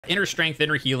Inner strength,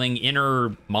 inner healing,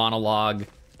 inner monologue.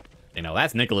 You know,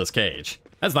 that's Nicolas Cage.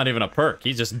 That's not even a perk.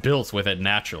 He's just built with it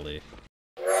naturally.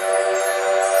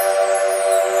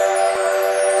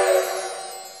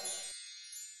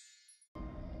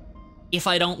 If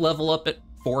I don't level up it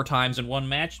 4 times in one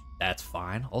match, that's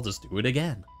fine. I'll just do it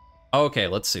again. Okay,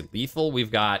 let's see. Lethal,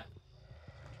 we've got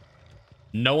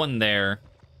no one there.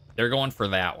 They're going for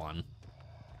that one.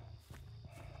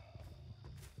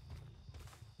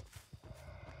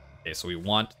 Okay, so we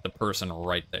want the person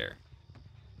right there.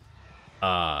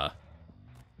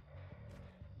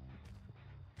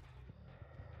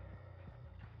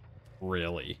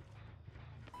 Really?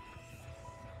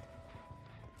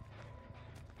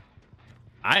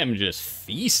 I am just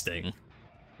feasting.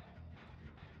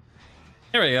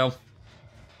 There we go.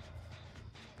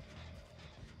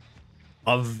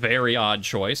 A very odd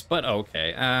choice, but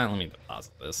okay. Let me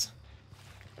deposit this.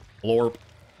 Blorp.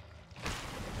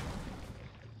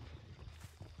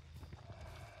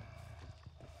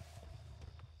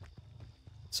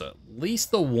 So at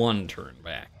least the one turned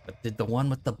back. But did the one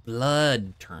with the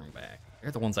blood turn back?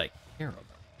 They're the ones I care about.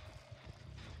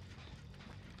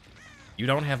 You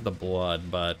don't have the blood,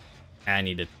 but I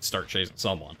need to start chasing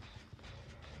someone.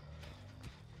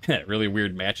 Really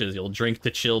weird matches. You'll drink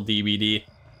to chill DVD.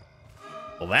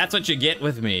 Well, that's what you get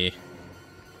with me.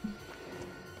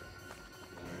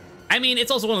 I mean,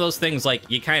 it's also one of those things, like,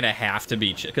 you kind of have to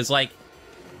be chill. Because, like...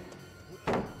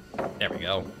 There we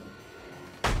go.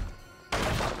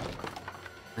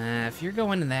 If you're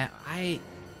going to that,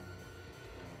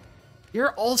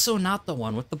 You're also not the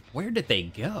one with the... Where did they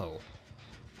go?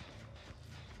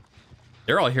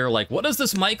 They're all here like, what is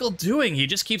this Michael doing? He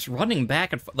just keeps running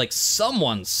back and... Like,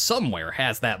 someone somewhere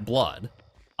has that blood.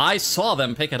 I saw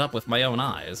them pick it up with my own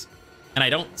eyes. And I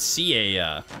don't see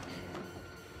a...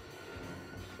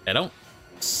 I don't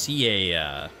see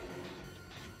a...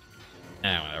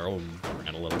 Whatever, we'll bring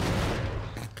it a little...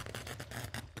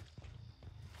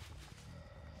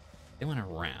 They went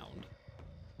around.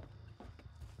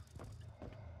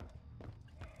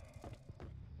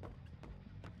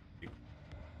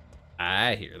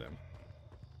 I hear them.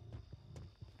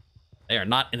 They are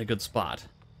not in a good spot.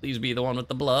 Please be the one with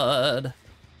the blood.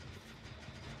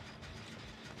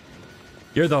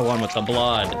 You're the one with the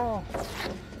blood.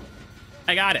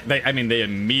 I got it. I mean, they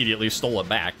immediately stole it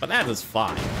back, but that is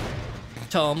fine.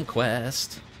 Tom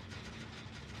Quest.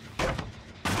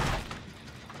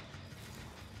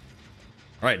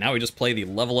 All right, now we just play the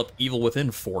level up Evil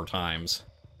Within 4 times.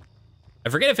 I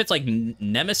forget if it's like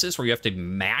Nemesis where you have to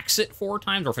max it 4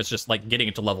 times, or if it's just like getting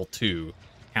it to level 2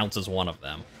 counts as one of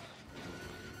them.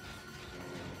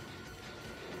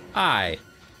 Hi.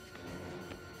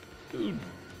 You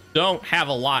don't have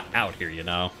a lot out here, you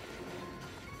know.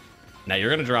 Now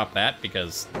you're gonna drop that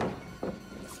because...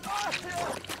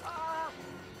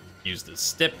 Use the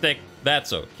styptic,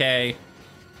 that's okay.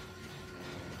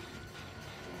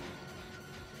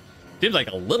 Seems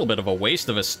like a little bit of a waste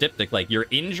of a styptic. Like, you're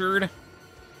injured,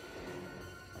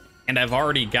 and I've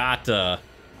already got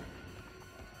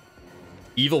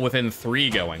Evil Within 3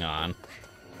 going on.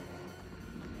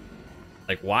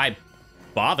 Like, why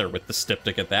bother with the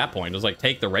styptic at that point? Just, like,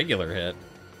 take the regular hit.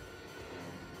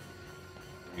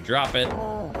 You drop it.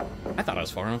 I thought I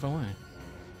was far enough away.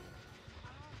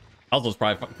 Aldo's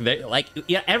probably...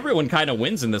 yeah, everyone kind of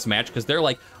wins in this match, because they're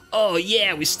like, oh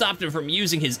yeah, we stopped him from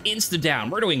using his insta-down.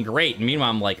 We're doing great. And meanwhile,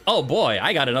 I'm like, oh boy,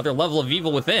 I got another level of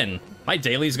Evil Within. My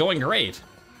daily's going great.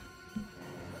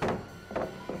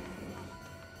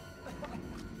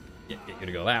 Get you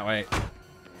to go that way.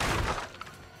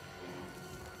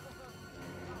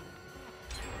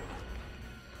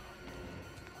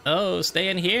 Oh, stay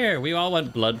in here. We all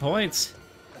want blood points.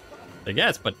 I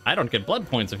guess, but I don't get blood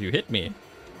points if you hit me.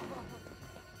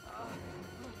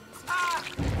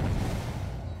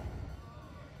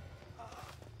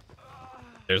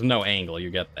 There's no angle, you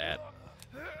get that.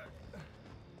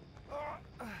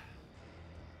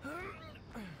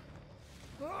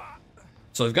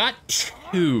 So I've got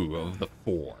 2 of the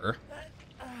 4.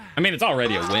 I mean, it's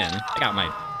already a win. I got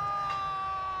my...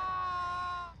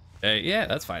 yeah,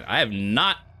 that's fine. I have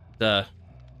not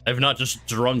just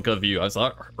drunk of you. I was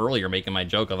earlier making my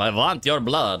joke of, I want your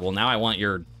blood. Well, now I want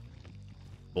your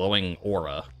glowing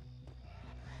aura.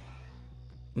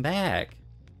 I'm back.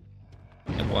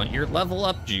 I want your level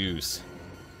up juice.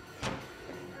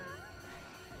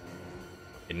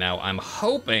 And now I'm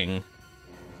hoping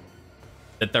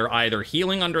that they're either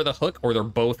healing under the hook or they're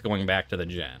both going back to the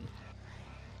gen.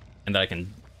 And that I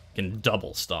can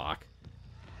double stock.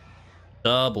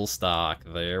 Double stock.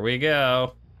 There we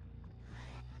go.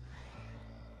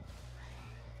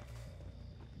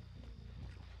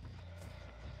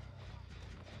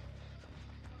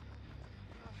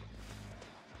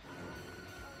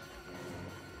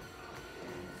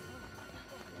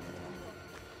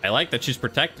 I like that she's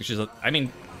protected. She's, I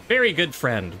mean, very good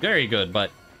friend. Very good,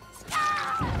 but...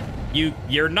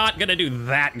 You're not gonna do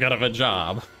that good of a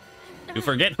job. You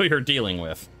forget who you're dealing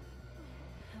with.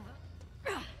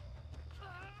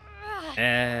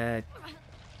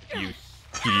 You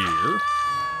here?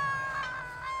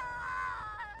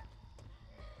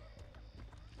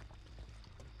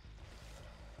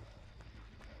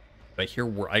 I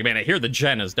hear the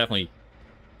gen is definitely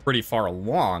pretty far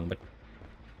along, but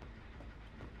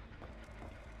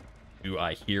do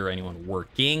I hear anyone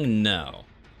working? No.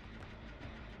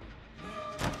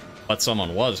 But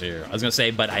someone was here. I was gonna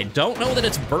say, but I don't know that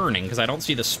it's burning because I don't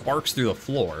see the sparks through the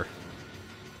floor.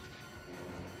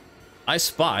 I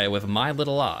spy with my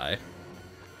little eye.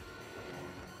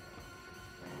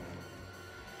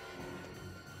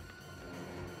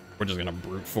 We're just gonna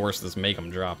brute force this, make him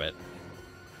drop it.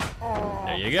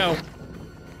 There you go.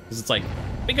 Because it's like,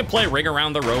 we could play Ring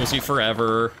Around the Rosie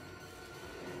forever.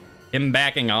 Him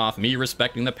backing off, me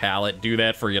respecting the pallet, do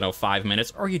that for, you know, 5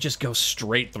 minutes, or you just go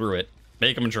straight through it,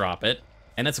 make him drop it,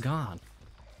 and it's gone.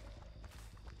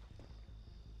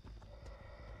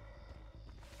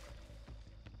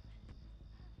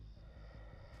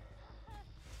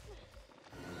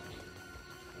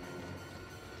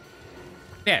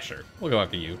 Yeah, sure. We'll go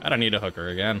after you. I don't need to hook her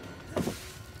again.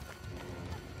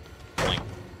 Boink.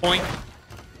 Boink.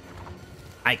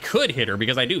 I could hit her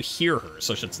because I do hear her,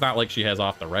 so it's not like she has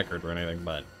off the record or anything,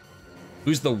 but...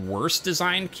 Who's the worst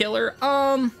designed killer?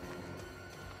 I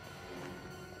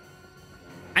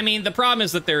mean, the problem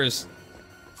is that there's...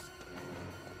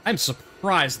 I'm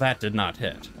surprised that did not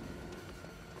hit.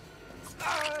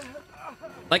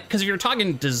 Like, because if you're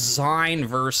talking design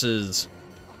versus...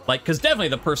 Like, because definitely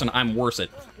the person I'm worse at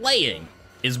playing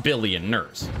is Billy and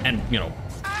Nurse. And, you know,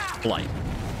 Blight.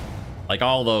 Like,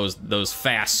 all those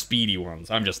fast, speedy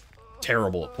ones. I'm just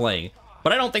terrible at playing.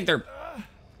 But I don't think they're,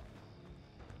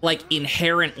 like,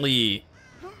 inherently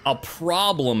a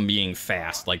problem being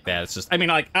fast like that. It's just, I mean,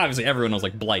 like, obviously everyone knows,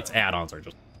 like, Blight's add-ons are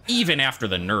just, even after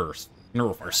the nerf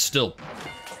are still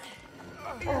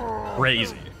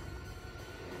crazy.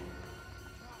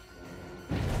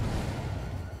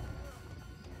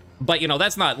 But, you know,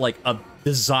 that's not, like, a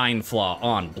design flaw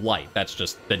on Blight. That's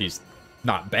just that he's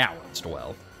not balanced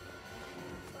well.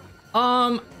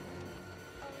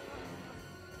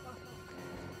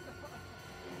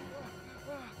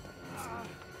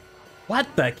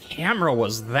 What the camera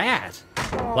was that?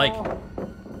 Like...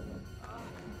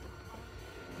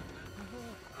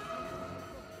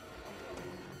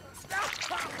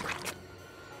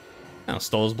 Oh,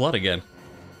 stole his blood again.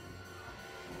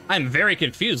 I'm very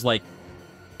confused, like...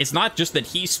 It's not just that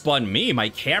he spun me, my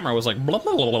camera was like... Blah,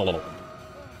 blah, blah, blah, blah.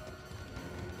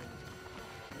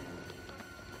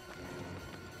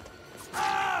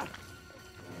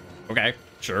 Okay,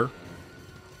 sure.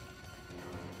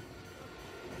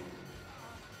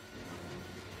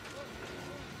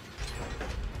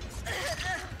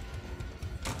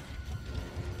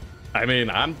 I mean,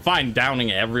 I'm fine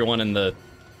downing everyone in the...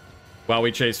 While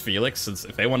we chase Felix, since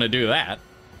if they want to do that.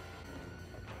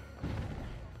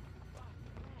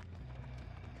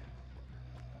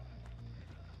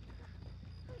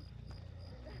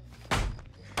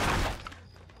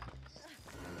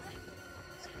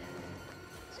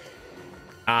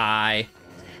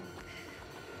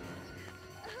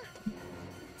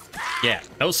 Yeah,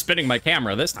 no spinning my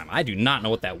camera this time. I do not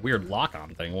know what that weird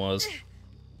lock-on thing was.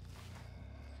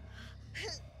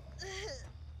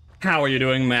 How are you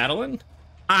doing, Madeline?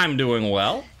 I'm doing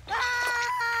well.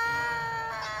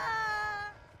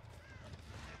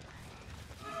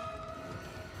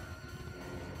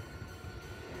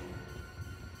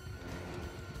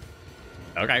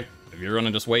 Okay, if you're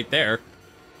gonna just wait there.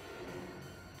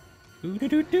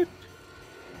 Doo-doo-doo-doo.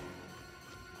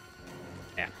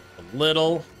 Yeah, a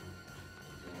little...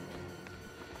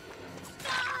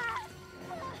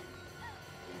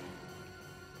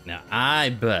 Now,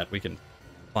 I bet we can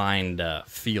find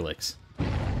Felix.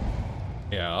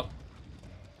 Yeah.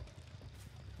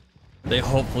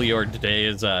 Hopefully your day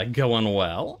is going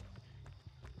well.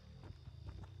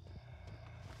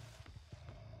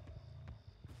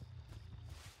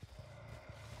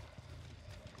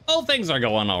 Oh, things are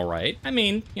going all right. I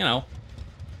mean, you know,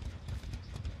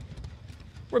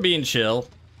 we're being chill.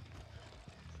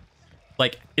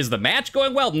 Like, is the match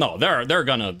going well? No, they're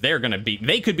gonna be,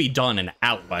 they could be done and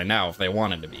out by now if they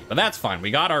wanted to be, but that's fine. We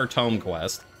got our tome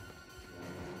quest.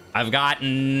 I've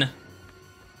gotten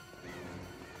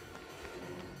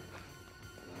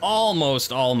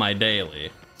almost all my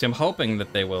daily. So I'm hoping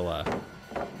that they will, now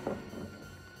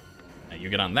you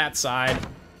get on that side.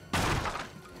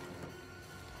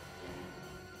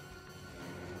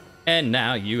 And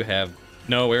now you have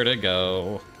nowhere to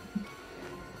go.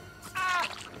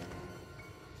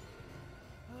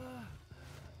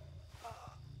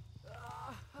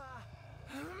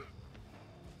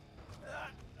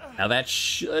 Now that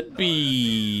should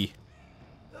be...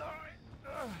 Or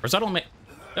is that only... Is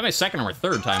that my second or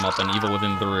third time up in Evil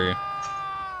Within 3?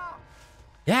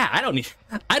 Yeah,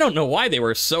 I don't know why they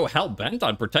were so hell-bent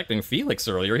on protecting Felix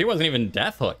earlier. He wasn't even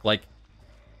Death Hook. Like,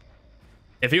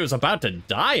 if he was about to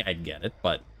die, I'd get it,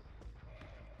 but...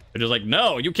 They're just like,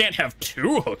 no, you can't have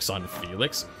 2 hooks on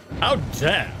Felix. How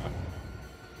dare!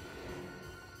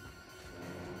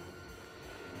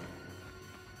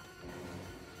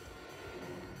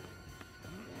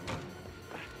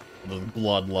 The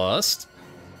bloodlust.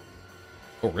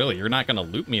 Oh, really? You're not gonna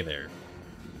loot me there?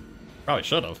 Probably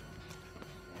should have.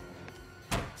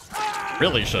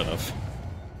 Really should have.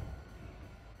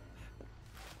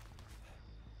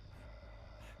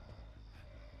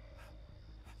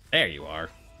 There you are.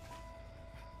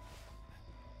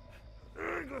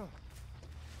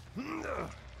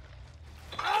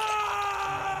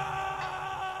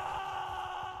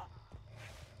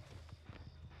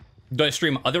 Do I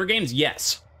stream other games?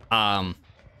 Yes. I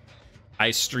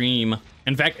stream...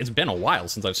 In fact, it's been a while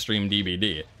since I've streamed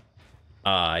DBD.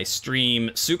 I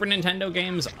stream Super Nintendo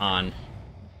games on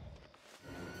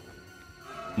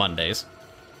Mondays.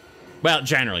 Well,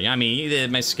 generally. I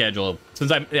mean, my schedule...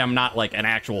 Since I'm not, like, an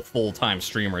actual full-time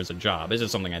streamer as a job, it's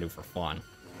just something I do for fun.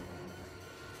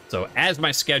 So, as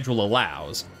my schedule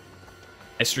allows,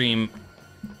 I stream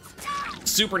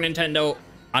Super Nintendo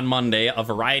on Monday, a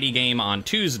variety game on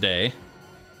Tuesday,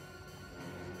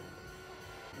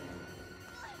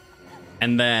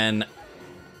 and then...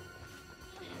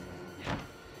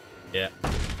 Yeah.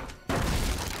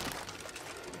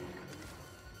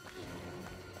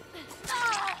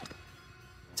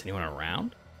 Is anyone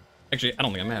around? Actually, I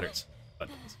don't think it matters. But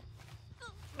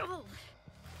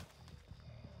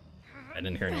I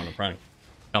didn't hear anyone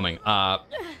coming.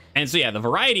 And so yeah, the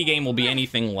variety game will be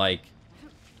anything like...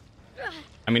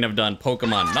 I mean, I've done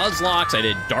Pokemon Nuzlocke. I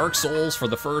did Dark Souls for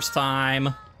the first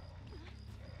time.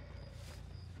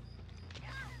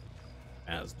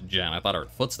 As Jen, I thought I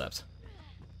heard footsteps.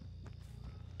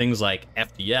 Things like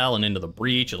FTL and Into the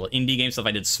Breach, little indie game stuff.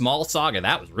 I did Small Saga.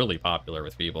 That was really popular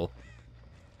with people.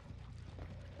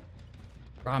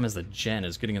 Problem is that Jen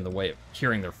is getting in the way of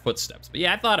hearing their footsteps. But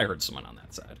yeah, I thought I heard someone on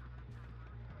that side.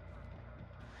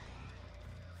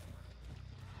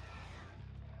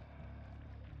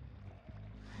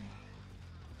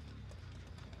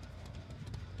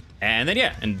 And then,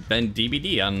 yeah, and then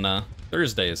DBD on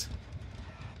Thursdays.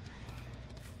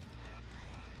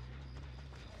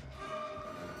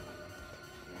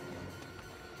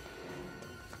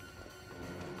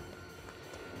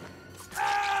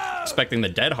 Expecting the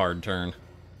dead hard turn.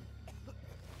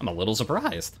 I'm a little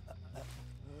surprised.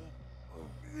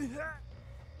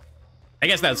 I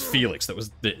guess that's Felix that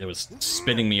was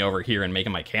spinning me over here and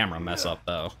making my camera mess up,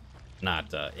 though.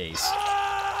 Not Ace.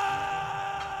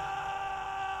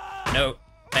 No,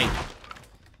 thank you.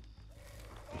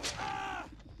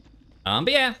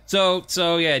 But yeah, so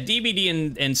yeah,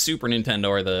 DBD and Super Nintendo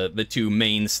are the two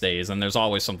mainstays, and there's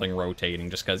always something rotating,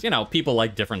 just because, you know, people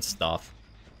like different stuff.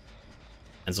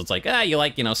 And so it's like, you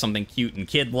like, you know, something cute and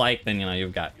kid-like, then, you know,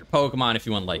 you've got your Pokemon. If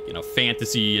you want, like, you know,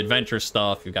 fantasy, adventure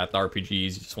stuff, you've got the RPGs. You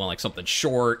just want, like, something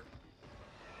short.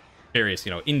 Various,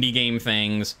 you know, indie game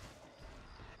things.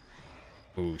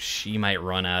 Ooh, she might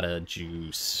run out of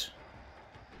juice.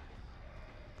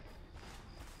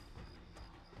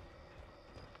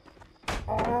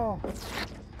 Oh.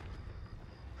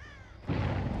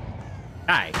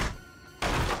 Hi.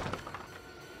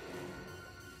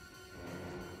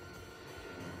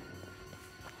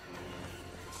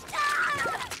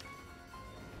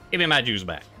 Give me my juice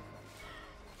back.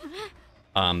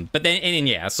 But then, and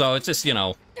yeah, so it's just, you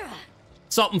know,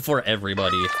 something for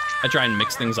everybody. I try and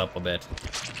mix things up a bit.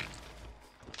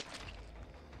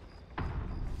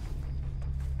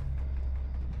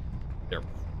 They're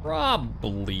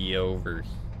probably over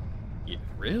here.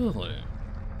 Really?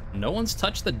 No one's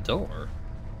touched the door.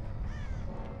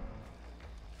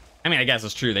 I mean, I guess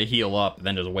it's true. They heal up,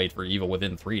 then just wait for Evil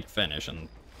Within 3 to finish, and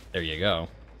there you go.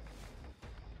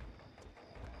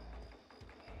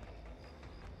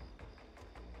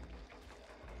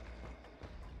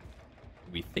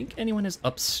 Do we think anyone is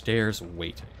upstairs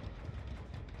waiting?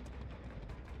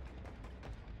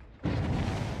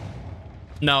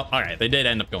 No, alright, they did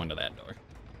end up going to that door.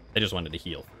 They just wanted to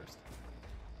heal first.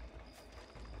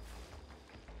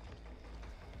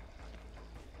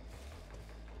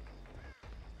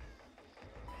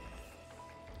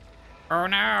 Oh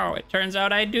no, it turns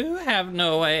out I do have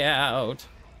no way out.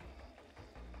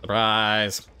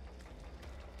 Surprise.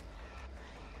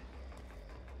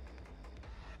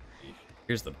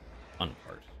 Here's the fun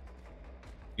part.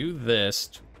 Do this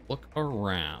to look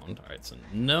around. All right, so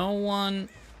no one.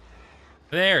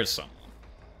 There's someone.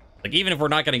 Like, even if we're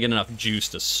not going to get enough juice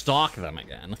to stalk them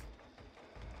again,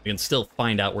 we can still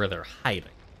find out where they're hiding.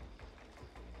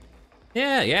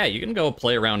 Yeah, you can go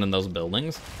play around in those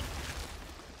buildings.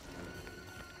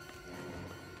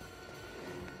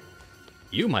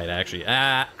 You might actually,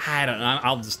 I don't know,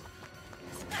 I'll just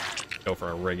go for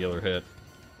a regular hit.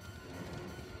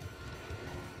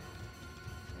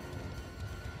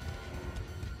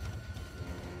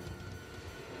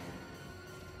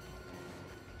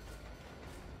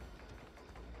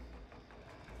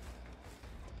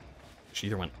 She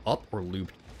either went up or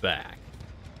looped back.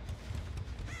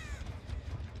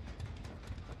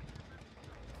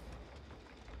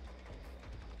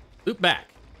 Loop back.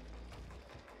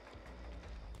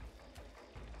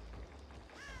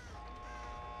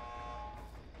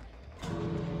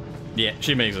 Yeah,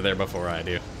 she makes it there before I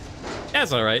do.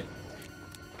 That's all right.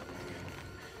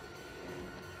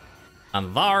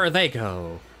 And there they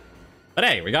go. But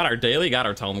hey, we got our daily, got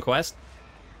our tome quest.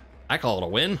 I call it a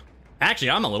win.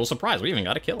 Actually, I'm a little surprised. We even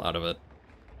got a kill out of it.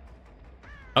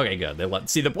 Okay, good. They let.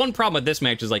 See, the one problem with this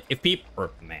match is like if people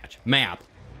or map.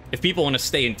 If people want to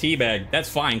stay in teabag, that's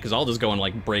fine because I'll just go and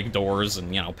like break doors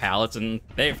and pallets, and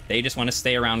they just want to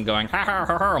stay around going ha ha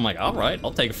ha ha. I'm like, all right,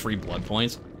 I'll take free blood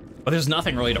points. But there's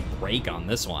nothing really to break on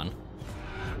this one.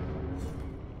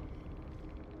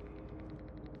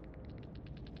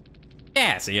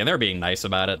 Yeah, see, they're being nice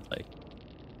about it. Like,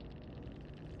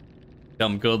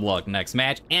 good luck next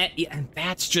match. And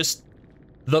that's just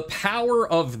the power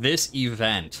of this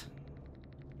event.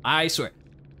 I swear.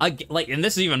 Like, and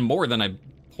this is even more than I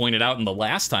pointed out in the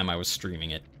last time I was streaming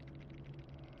it.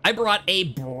 I brought a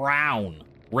brown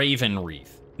Raven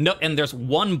Wreath. No, and there's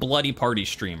one Bloody Party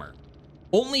streamer.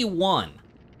 Only one.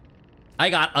 I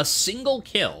got a single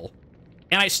kill,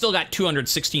 and I still got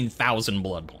 216,000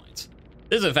 blood points.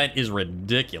 This event is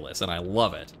ridiculous, and I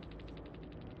love it.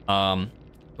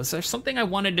 Was there something I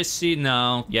wanted to see?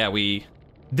 No. Yeah,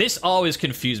 this always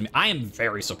confused me. I am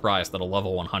very surprised that a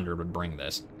level 100 would bring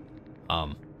this. I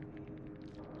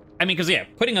mean, because, yeah,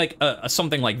 putting, like,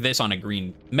 something like this on a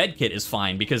green medkit is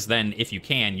fine, because then, if you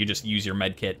can, you just use your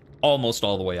medkit almost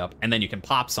all the way up, and then you can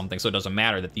pop something, so it doesn't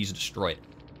matter that these are destroyed.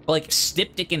 But, like,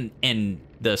 Styptic and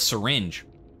the syringe,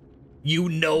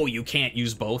 you can't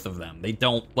use both of them. They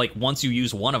don't, like, once you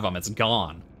use one of them, it's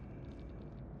gone.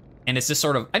 And it's just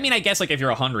sort of, I mean, I guess, like, if you're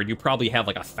 100, you probably have,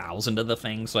 like, 1,000 of the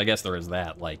things, so I guess there is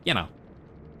that, like,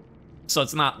 So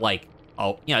it's not like,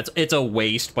 oh, it's a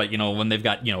waste, but, when they've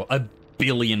got, a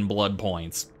billion blood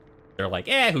points, they're like,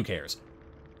 who cares?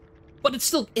 But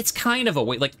it's kind of a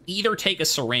way, like, either take a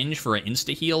syringe for an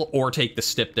insta-heal, or take the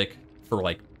Styptic for,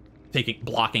 like,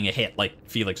 blocking a hit, like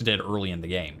Felix did early in the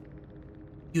game.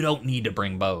 You don't need to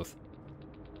bring both.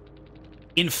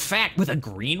 In fact, with a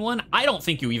green one, I don't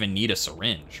think you even need a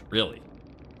syringe, really.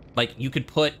 Like, you could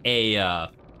put a, I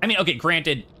mean, okay,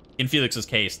 granted, in Felix's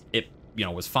case, it,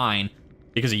 was fine,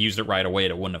 because he used it right away,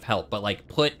 it wouldn't have helped, but, like,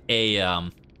 put a,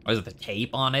 what is it, the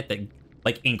tape on it that,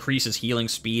 like, increases healing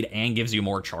speed and gives you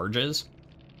more charges.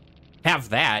 Have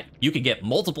that, you could get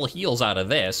multiple heals out of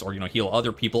this, or, heal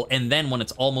other people, and then when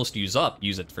it's almost used up,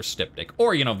 use it for Styptic.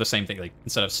 Or, the same thing, like,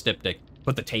 instead of Styptic,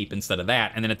 put the tape instead of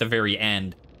that, and then at the very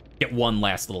end, get one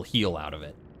last little heal out of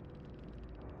it.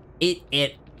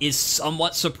 It is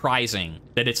somewhat surprising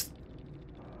that it's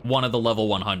one of the level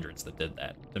 100s that did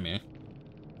that to me.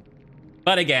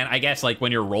 But again, I guess, like,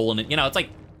 when you're rolling it, it's like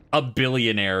a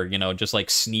billionaire, just, like,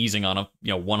 sneezing on a,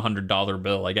 $100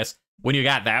 bill. I guess when you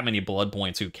got that many blood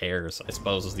points, who cares, I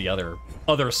suppose, is the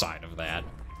other side of that.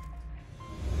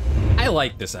 I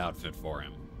like this outfit for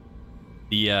him.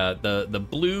 The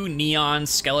blue neon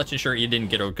skeleton shirt, you didn't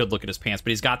get a good look at his pants,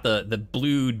 but he's got the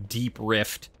blue deep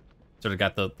rift, sort of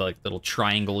got the like, little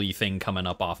triangle-y thing coming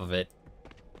up off of it.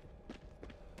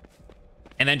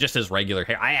 And then just his regular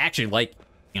hair. I actually like,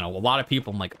 a lot of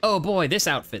people, I'm like, oh boy, this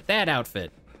outfit, that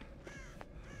outfit.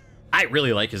 I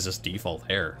really like his just default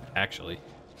hair, actually.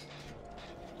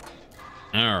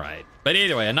 All right. But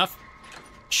either way, enough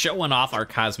showing off our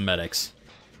cosmetics.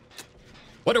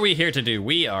 What are we here to do?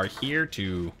 We are here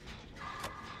to...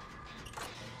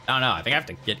 I don't know. I think I have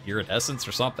to get iridescence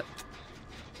or something.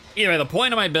 Anyway, the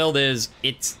point of my build is,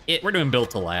 we're doing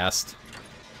build to last.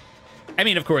 I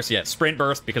mean, of course, yeah, sprint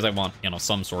burst because I want,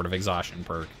 some sort of exhaustion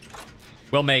perk.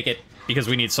 We'll make it because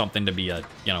we need something to be a,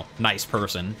 nice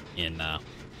person in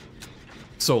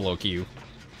solo queue.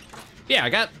 Yeah, I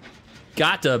got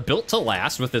got built to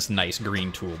last with this nice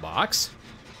green toolbox.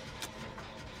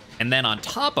 And then on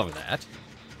top of that,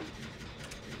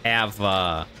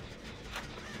 have,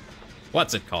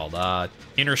 what's it called?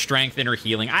 Inner strength, inner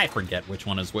healing. I forget which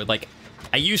one is what. Like,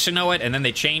 I used to know it, and then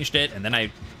they changed it, and then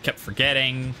I kept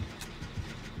forgetting.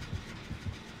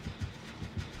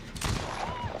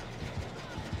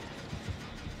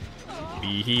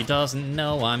 Maybe he doesn't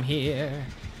know I'm here.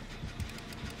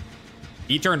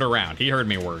 He turned around. He heard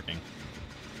me working.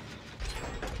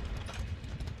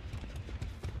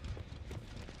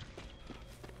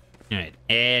 All right,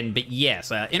 but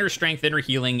yes, inner strength, inner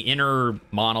healing, inner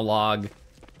monologue.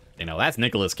 You know, that's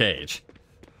Nicolas Cage.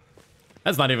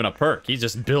 That's not even a perk. He's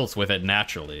just built with it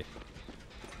naturally.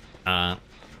 Yeah,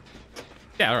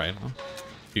 all right. I'll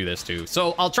do this too.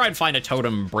 So I'll try and find a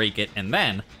totem, break it, and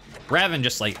then, rather than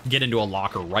just, like, get into a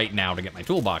locker right now to get my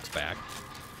toolbox back,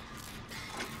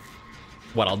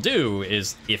 what I'll do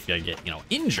is, if I get, you know,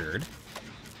 injured,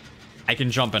 I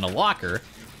can jump in a locker,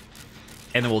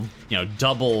 and then we'll, you know,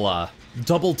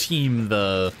 double team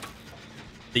the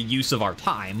use of our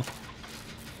time,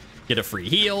 get a free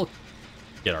heal,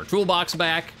 get our toolbox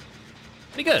back.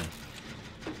 Pretty good.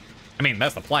 I mean,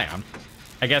 that's the plan.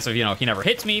 I guess if, you know, he never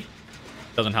hits me,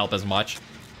 doesn't help as much.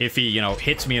 If he, you know,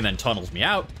 hits me and then tunnels me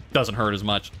out, doesn't hurt as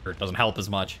much, or doesn't help as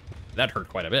much. That hurt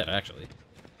quite a bit, actually.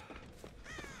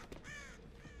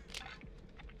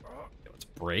 Let's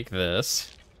break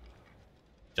this.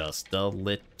 Just a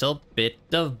little bit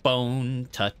of bone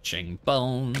touching,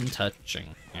 bone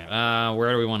touching.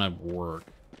 Where do we want to work?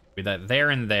 Be that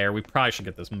there and there. We probably should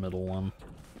get this middle one,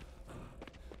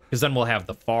 because then we'll have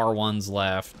the far ones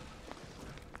left.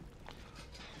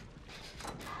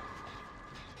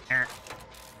 I'm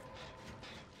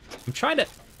trying to...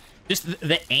 Just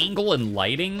the angle and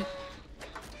lighting...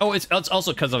 Oh, it's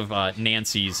also because of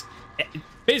Nancy's...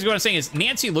 Basically what I'm saying is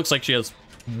Nancy looks like she has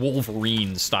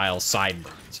Wolverine-style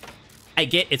sideburns. I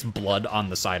get it's blood on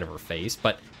the side of her face,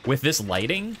 but with this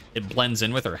lighting, it blends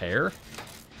in with her hair.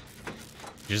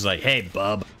 She's like, hey,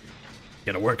 bub,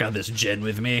 gonna work on this gen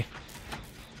with me?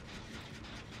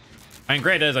 I mean,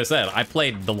 great, as I said, I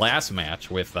played the last match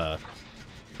with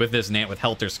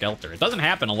Helter Skelter. It doesn't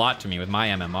happen a lot to me with my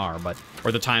MMR, but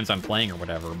or the times I'm playing or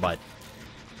whatever, but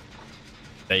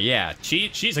yeah,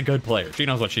 she's a good player. She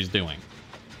knows what she's doing.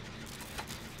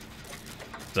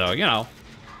 So, you know,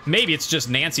 maybe it's just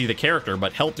Nancy the character,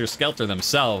 but Helter Skelter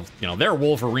themselves, you know, they're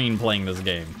Wolverine playing this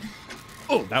game.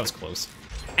 Oh, that was close.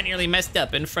 I nearly messed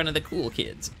up in front of the cool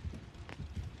kids.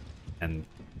 And,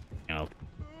 you know,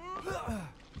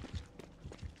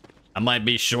 I might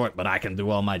be short, but I can do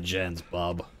all my gens,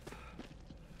 bub.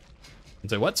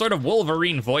 So what sort of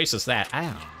Wolverine voice is that? I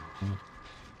don't know.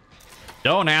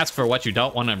 Don't ask for what you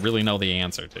don't want to really know the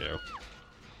answer to.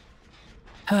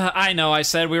 I know, I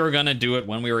said we were gonna do it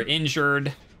when we were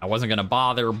injured. I wasn't gonna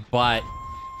bother, but...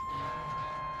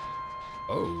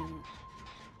 Oh.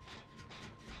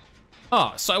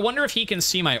 Oh, so I wonder if he can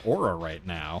see my aura right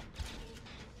now.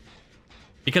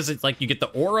 Because it's like you get the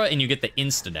aura and you get the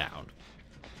insta-down.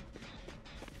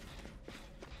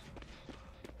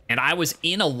 And I was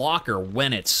in a locker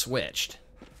when it switched.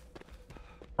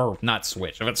 Or not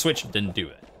switched. If it switched, it didn't do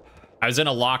it. I was in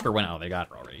a locker when... Oh, they got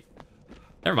it already.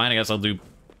 Never mind, I guess I'll go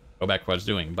back to what I was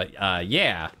doing. But,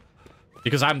 yeah.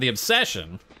 Because I'm the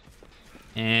obsession.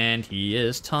 And he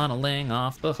is tunneling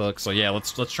off the hook. So, yeah,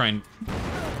 let's try and...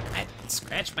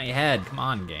 Scratch my head. Come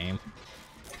on, game.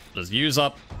 Just use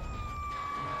up.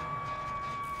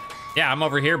 Yeah, I'm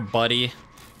over here, buddy.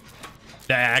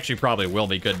 That actually probably will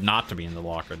be good not to be in the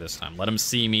locker this time. Let him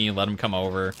see me. Let him come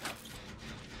over.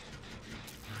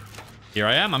 Here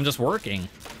I am. I'm just working.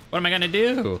 What am I gonna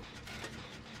do?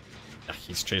 Ugh,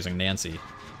 he's chasing Nancy.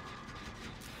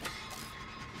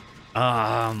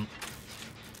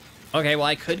 Okay, well,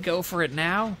 I could go for it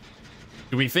now.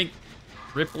 Do we think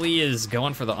Ripley is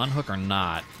going for the unhook or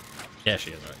not? Yeah,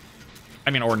 she is, right? I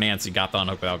mean, or Nancy got the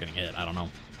unhook without getting hit. I don't know.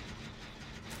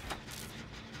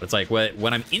 It's like,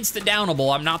 when I'm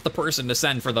insta-downable, I'm not the person to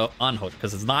send for the unhook,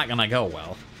 because it's not gonna go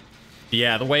well.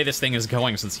 Yeah, the way this thing is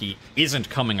going, since he isn't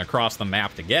coming across the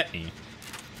map to get me,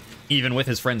 even with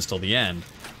his friends till the end,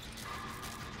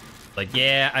 like,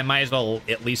 yeah, I might as well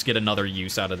at least get another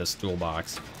use out of this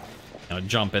toolbox. You know,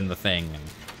 jump in the thing. And...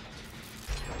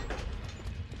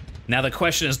 Now the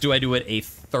question is, do I do it a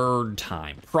third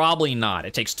time? Probably not.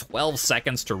 It takes 12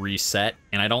 seconds to reset,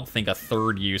 and I don't think a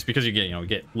third use, because you get, you know,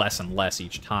 get less and less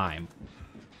each time.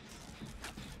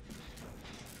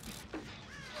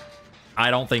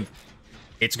 I don't think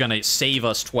it's gonna save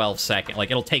us 12 seconds.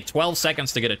 Like, it'll take 12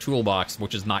 seconds to get a toolbox,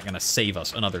 which is not gonna save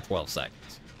us another 12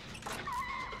 seconds.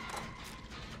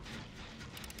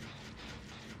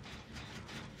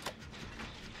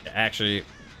 Actually,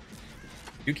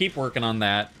 you keep working on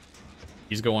that.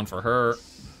 He's going for her.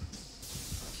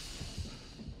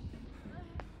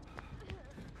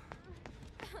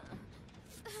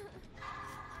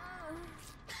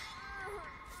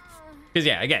 Because,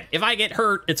 yeah, again, if I get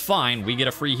hurt, it's fine. We get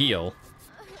a free heal.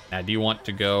 Now, do you want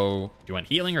to go... Do you want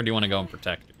healing, or do you want to go and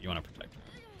protect her? You want to protect her.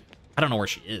 I don't know where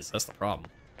she is. That's the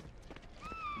problem.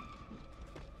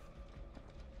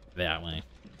 That way.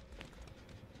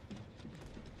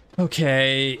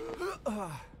 Okay.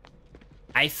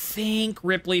 I think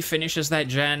Ripley finishes that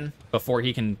gen before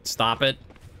he can stop it.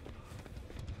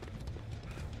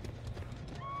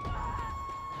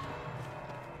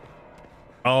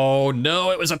 Oh, no,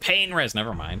 it was a pain res.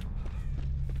 Never mind.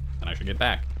 Then I should get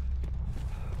back.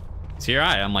 So here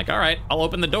I'm like, all right, I'll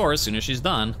open the door as soon as she's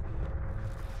done.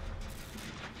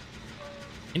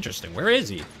 Interesting. Where is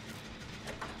he?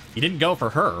 He didn't go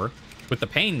for her with the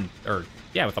pain, or,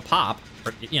 yeah, with the pop,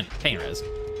 or, you know, pain res.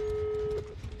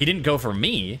 He didn't go for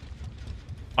me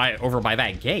over by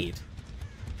that gate.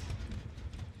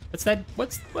 What's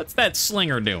that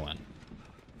slinger doing?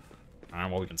 All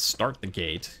right, well, we can start the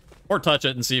gate. Or touch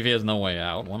it and see if he has no way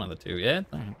out. One of the two, yeah?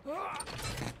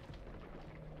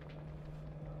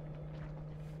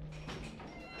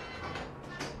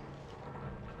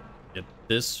 Get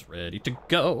this ready to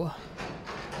go.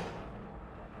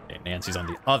 Okay, Nancy's on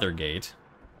the other gate.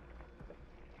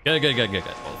 Good. Both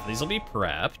of these will be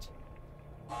prepped.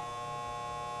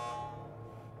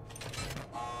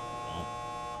 Don't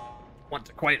want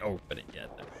to quite open it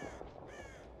yet,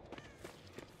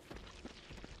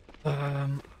 though.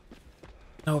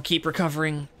 No, keep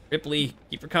recovering. Ripley,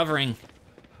 keep recovering.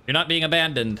 You're not being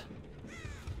abandoned.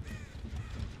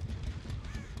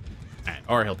 Alright,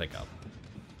 or he'll pick up.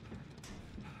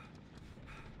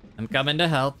 I'm coming to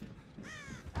help.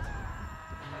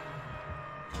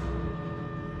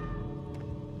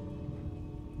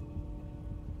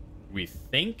 We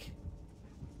think?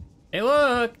 Hey,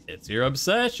 look! It's your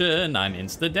obsession. I'm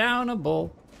insta-downable.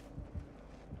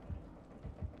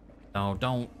 No,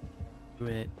 don't do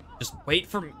it. Just wait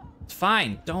for me. It's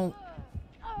fine. Don't.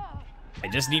 I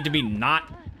just need to be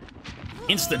not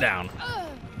insta-down.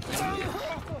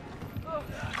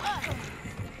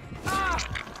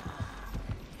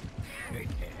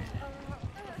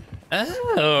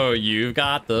 Oh, you've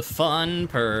got the fun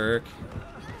perk.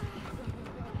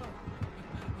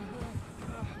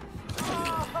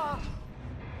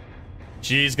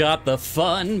 She's got the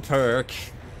fun perk.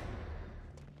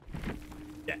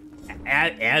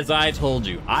 As I told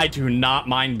you, I do not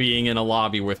mind being in a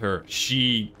lobby with her.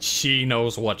 She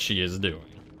knows what she is doing.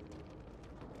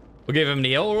 We'll give him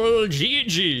the old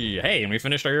GG. Hey, and we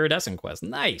finished our iridescent quest.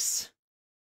 Nice.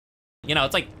 You know,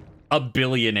 it's like a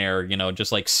billionaire, you know,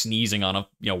 just like sneezing on a,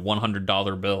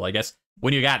 $100 bill. I guess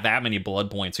when you got that many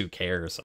blood points, who cares?